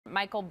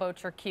Michael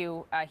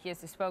Bocher-Q. He is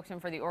the spokesman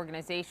for the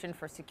Organization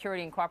for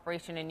Security and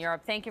Cooperation in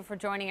Europe. Thank you for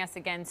joining us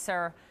again,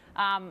 sir.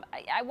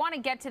 I want to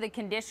get to the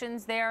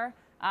conditions there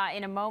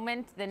in a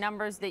moment. The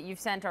numbers that you've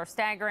sent are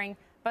staggering.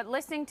 But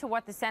listening to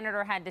what the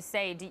senator had to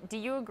say, do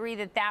you agree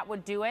that that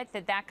would do it,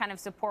 that that kind of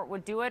support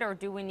would do it, or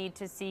do we need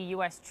to see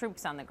U.S.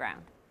 troops on the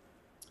ground?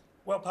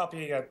 Well,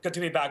 Poppy, good to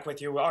be back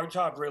with you. Our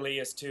job really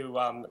is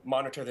to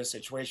monitor the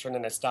situation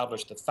and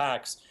establish the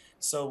facts.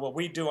 So what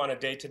we do on a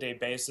day-to-day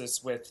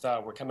basis with,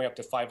 we're coming up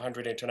to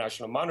 500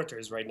 international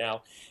monitors right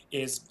now,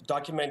 is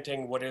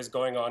documenting what is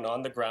going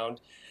on the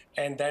ground.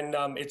 And then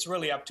it's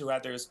really up to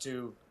others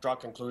to draw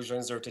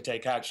conclusions or to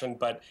take action.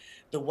 But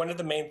one of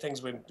the main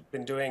things we've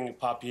been doing,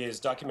 Poppy,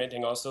 is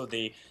documenting also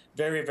the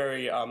very,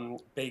 very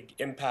big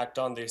impact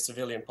on the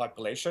civilian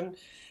population.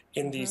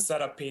 In the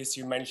setup piece,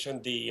 you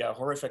mentioned the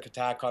horrific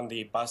attack on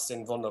the bus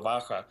in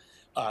Volnovakha,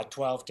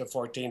 12 to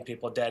 14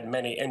 people dead,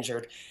 many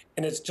injured.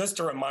 And it's just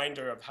a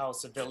reminder of how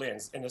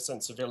civilians,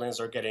 innocent civilians,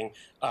 are getting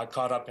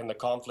caught up in the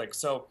conflict.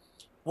 So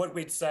what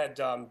we'd said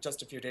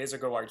just a few days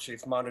ago, our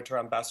chief monitor,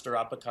 Ambassador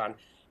Abakan,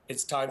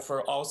 it's time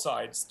for all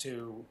sides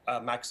to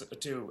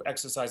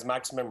exercise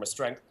maximum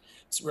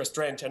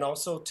restraint and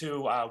also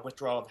to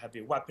withdraw of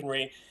heavy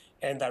weaponry,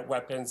 and that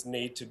weapons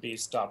need to be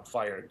stopped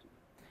fired.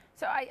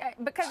 So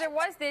because there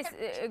was this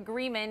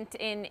agreement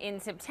in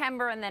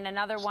September and then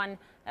another one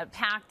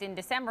pact in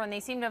December, and they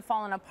seem to have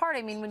fallen apart.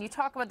 I mean, when you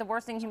talk about the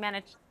worsening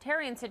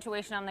humanitarian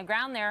situation on the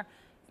ground there,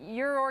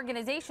 your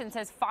organization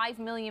says 5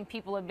 million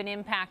people have been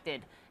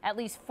impacted. At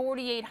least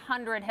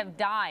 4,800 have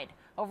died.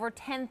 Over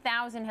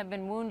 10,000 have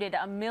been wounded,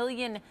 1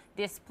 million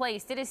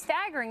displaced. It is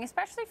staggering,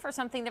 especially for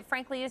something that,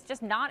 frankly, is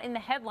just not in the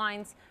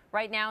headlines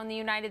right now in the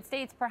United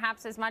States,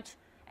 perhaps as much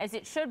as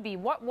it should be.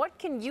 What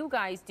can you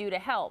guys do to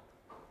help?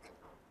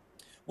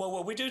 Well,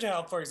 what we do to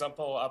help, for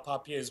example,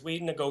 Poppy, is we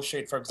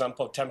negotiate, for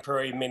example,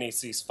 temporary mini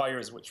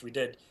ceasefires, which we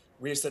did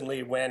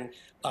recently when,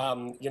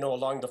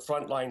 along the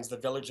front lines, the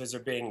villages are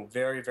being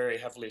very, very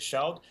heavily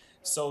shelled.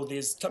 So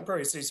these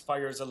temporary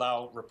ceasefires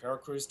allow repair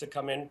crews to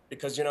come in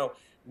because,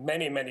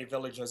 many, many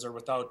villages are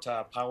without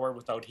power,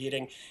 without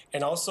heating,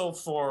 and also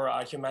for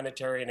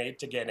humanitarian aid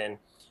to get in.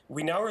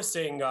 We now are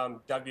seeing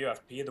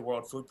WFP, the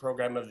World Food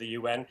Program of the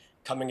UN,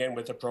 coming in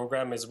with a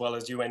program, as well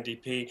as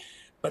UNDP.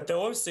 But the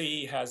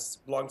OSCE has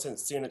long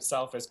since seen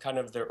itself as kind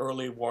of the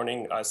early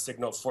warning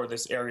signal for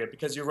this area,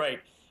 because you're right,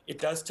 it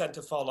does tend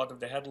to fall out of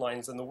the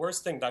headlines. And the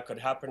worst thing that could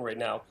happen right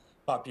now,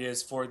 Poppy,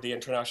 is for the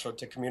international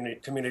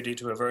community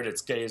to avert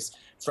its gaze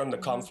from the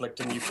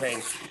conflict in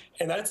Ukraine.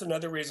 And that's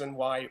another reason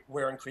why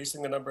we're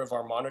increasing the number of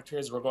our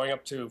monitors. We're going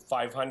up to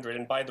 500.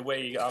 And by the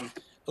way, a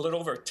little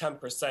over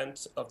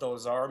 10% of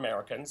those are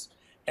Americans.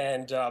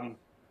 And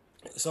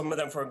some of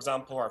them, for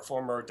example, are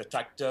former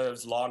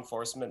detectives, law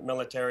enforcement,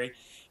 military.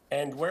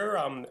 And we're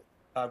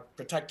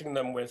protecting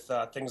them with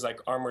things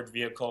like armored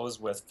vehicles,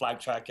 with flak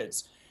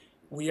jackets.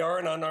 We are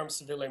an unarmed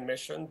civilian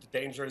mission. The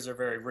dangers are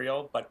very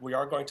real, but we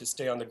are going to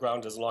stay on the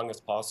ground as long as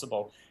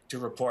possible to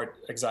report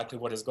exactly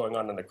what is going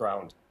on the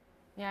ground.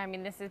 Yeah, I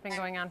mean, this has been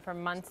going on for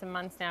months and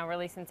months now,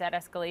 really, since that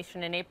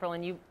escalation in April.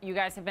 And you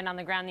guys have been on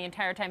the ground the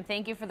entire time.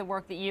 Thank you for the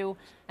work that you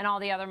and all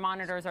the other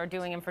monitors are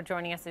doing and for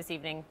joining us this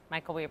evening.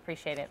 Michael, we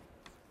appreciate it.